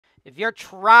If you're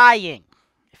trying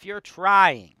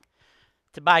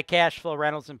to buy cash flow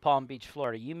rentals in Palm Beach,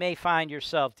 Florida, you may find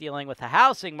yourself dealing with a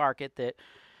housing market that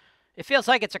it feels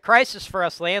like it's a crisis for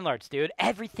us landlords, dude.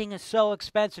 Everything is so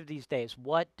expensive these days.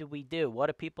 What do we do? What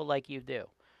do people like you do?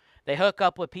 They hook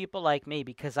up with people like me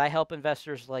because I help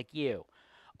investors like you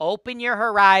open your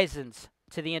horizons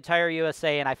to the entire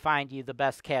USA, and I find you the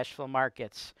best cash flow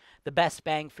markets, the best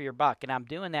bang for your buck. And I'm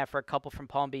doing that for a couple from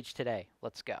Palm Beach today.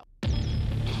 Let's go.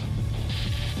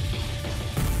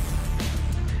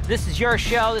 This is your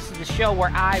show. This is the show where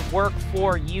I work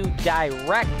for you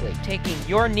directly, taking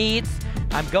your needs.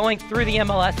 I'm going through the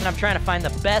MLS, and I'm trying to find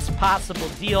the best possible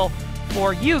deal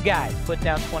for you guys. Put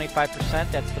down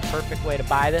 25%. That's the perfect way to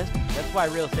buy this. That's why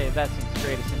real estate investing is the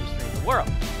greatest industry in the world.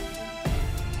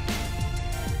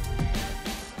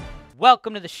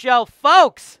 Welcome to the show,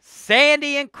 folks.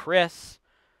 Sandy and Chris,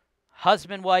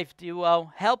 husband-wife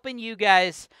duo, helping you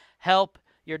guys help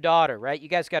your daughter, right? You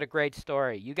guys got a great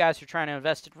story. You guys are trying to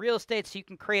invest in real estate so you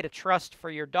can create a trust for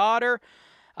your daughter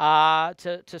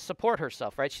to support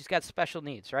herself, right? She's got special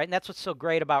needs, right? And that's what's so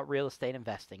great about real estate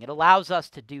investing. It allows us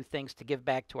to do things to give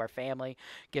back to our family,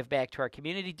 give back to our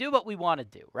community, do what we want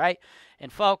to do, right?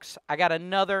 And folks, I got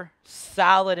another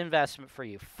solid investment for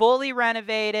you. Fully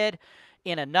renovated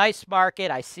in a nice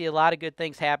market. I see a lot of good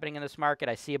things happening in this market.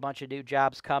 I see a bunch of new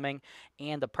jobs coming,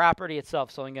 and the property itself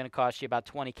is only going to cost you about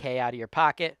 $20K out of your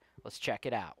pocket. Let's check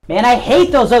it out. Man, I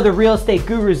hate those other real estate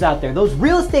gurus out there. Those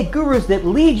real estate gurus that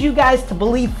lead you guys to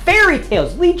believe fairy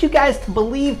tales, lead you guys to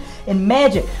believe in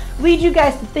magic, lead you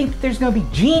guys to think that there's going to be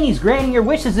genies granting your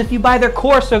wishes if you buy their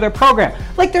course or their program.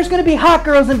 Like there's going to be hot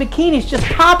girls in bikinis just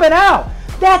popping out.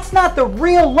 That's not the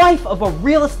real life of a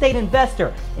real estate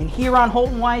investor. And here on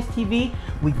Holton Wise TV,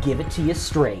 we give it to you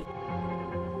straight.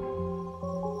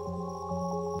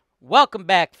 Welcome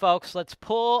back, folks. Let's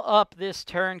pull up this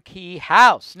turnkey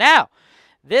house. Now,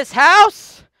 this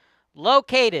house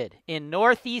located in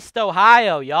Northeast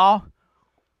Ohio, y'all.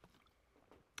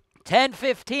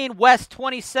 1015 West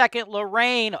 22nd,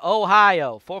 Lorain,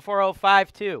 Ohio,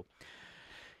 44052.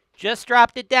 Just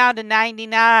dropped it down to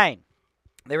 99.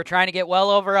 They were trying to get well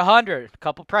over 100. A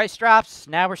couple price drops.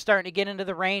 Now we're starting to get into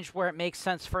the range where it makes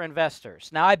sense for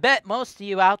investors. Now, I bet most of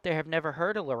you out there have never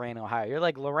heard of Lorain, Ohio. You're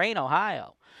like, Lorain,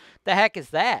 Ohio? The heck is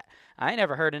that? I ain't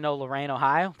never heard of no Lorain,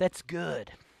 Ohio. That's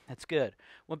good. That's good.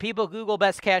 When people Google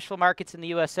best cash flow markets in the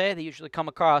USA, they usually come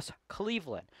across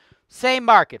Cleveland. Same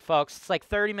market, folks. It's like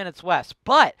 30 minutes west.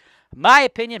 But, in my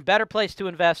opinion, better place to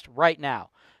invest right now.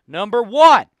 Number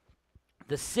one,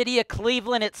 the city of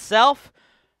Cleveland itself.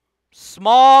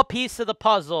 Small piece of the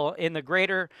puzzle in the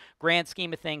greater grand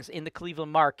scheme of things in the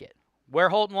Cleveland market. Where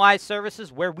Holton Wise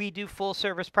Services, where we do full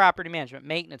service property management,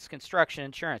 maintenance, construction,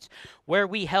 insurance, where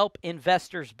we help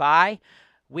investors buy,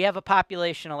 we have a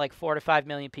population of like 4 to 5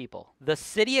 million people. The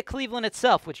city of Cleveland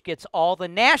itself, which gets all the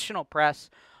national press,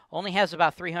 only has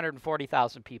about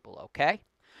 340,000 people, okay?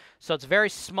 So it's a very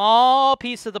small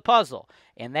piece of the puzzle.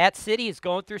 And that city is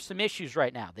going through some issues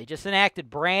right now. They just enacted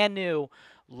brand new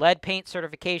lead paint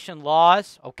certification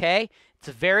laws, okay? It's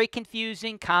a very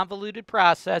confusing, convoluted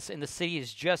process, and the city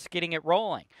is just getting it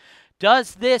rolling.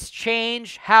 Does this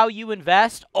change how you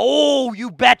invest? Oh,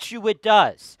 you bet you it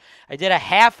does. I did a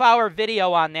half-hour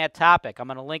video on that topic. I'm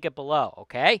going to link it below,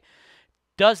 okay?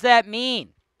 Does that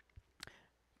mean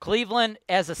Cleveland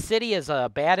as a city is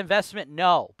a bad investment?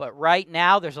 No, but right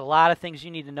now there's a lot of things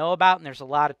you need to know about, and there's a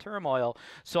lot of turmoil.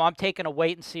 So I'm taking a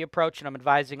wait-and-see approach, and I'm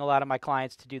advising a lot of my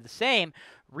clients to do the same.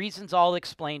 Reasons all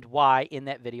explained why in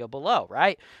that video below,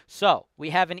 right? So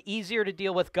we have an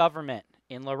easier-to-deal-with government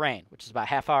in Lorain, which is about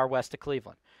half hour west of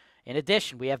Cleveland. In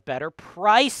addition, we have better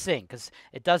pricing because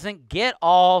it doesn't get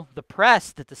all the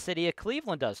press that the city of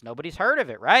Cleveland does. Nobody's heard of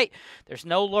it, right? There's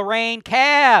no Lorain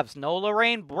Cavs, no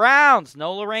Lorain Browns,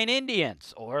 no Lorain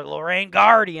Indians, or Lorain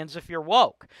Guardians if you're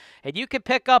woke. And you can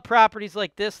pick up properties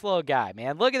like this little guy,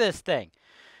 man. Look at this thing.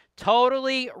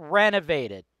 Totally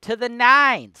renovated to the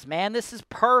nines, man. This is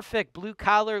perfect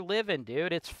blue-collar living,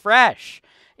 dude. It's fresh.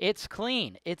 It's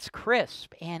clean, it's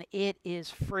crisp, and it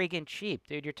is friggin' cheap.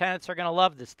 Dude, your tenants are going to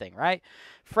love this thing, right?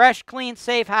 Fresh, clean,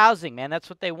 safe housing, man. That's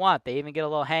what they want. They even get a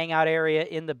little hangout area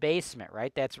in the basement,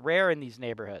 right? That's rare in these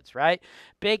neighborhoods, right?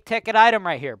 Big ticket item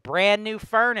right here. Brand new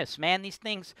furnace, man. These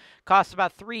things cost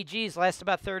about 3 G's, last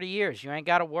about 30 years. You ain't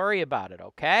got to worry about it,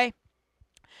 okay?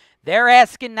 They're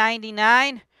asking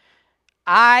 99.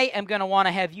 I am going to want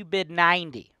to have you bid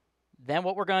 90. Then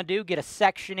what we're going to do, get a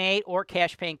Section 8 or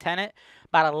cash paying tenant,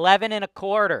 about 11 and a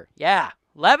quarter. Yeah,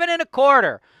 11 and a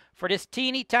quarter for this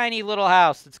teeny tiny little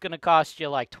house that's going to cost you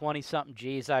like 20-something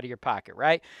G's out of your pocket,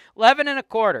 right? 11 and a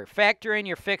quarter. Factor in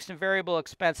your fixed and variable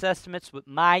expense estimates with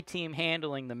my team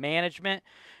handling the management.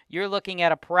 You're looking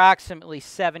at approximately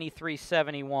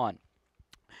 73.71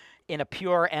 in a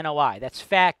pure NOI. That's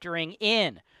factoring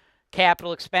in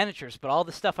capital expenditures, but all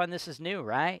the stuff on this is new,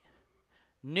 right?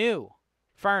 New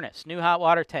furnace, new hot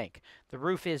water tank. The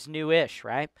roof is new-ish,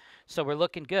 right? So we're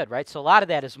looking good, right? So a lot of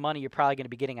that is money you're probably going to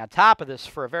be getting on top of this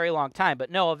for a very long time.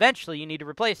 But no, eventually you need to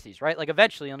replace these, right? Like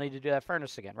eventually you'll need to do that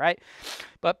furnace again, right?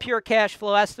 But pure cash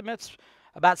flow estimates,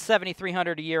 about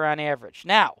 $7,300 a year on average.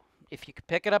 Now, if you could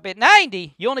pick it up at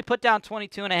 90, you only put down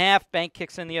 22.5. Bank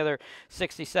kicks in the other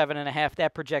 67.5.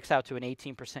 That projects out to an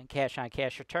 18%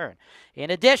 cash-on-cash return. In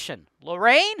addition,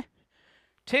 Lorraine,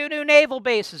 2 new naval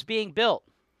bases being built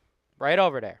right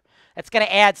over there. That's going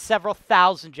to add several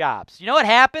thousand jobs. You know what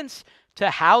happens to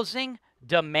housing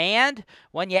demand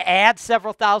when you add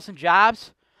several thousand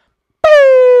jobs?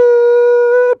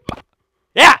 Boop!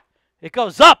 Yeah, it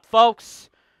goes up, folks.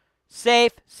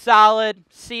 Safe, solid,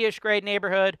 C-ish grade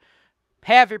neighborhood.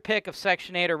 Have your pick of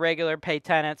Section 8 or regular pay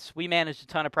tenants. We manage a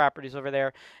ton of properties over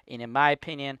there. And in my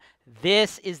opinion,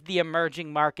 this is the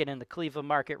emerging market in the Cleveland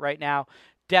market right now.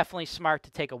 Definitely smart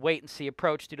to take a wait-and-see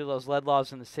approach due to those lead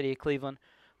laws in the city of Cleveland.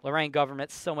 Lorraine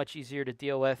government's so much easier to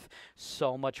deal with,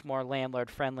 so much more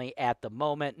landlord-friendly at the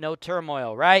moment. No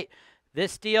turmoil, right?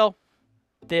 This deal,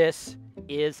 this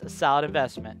is a solid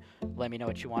investment. Let me know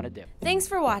what you want to do. Thanks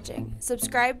for watching.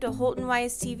 Subscribe to Holton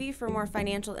Wise TV for more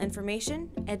financial information,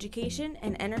 education,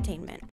 and entertainment.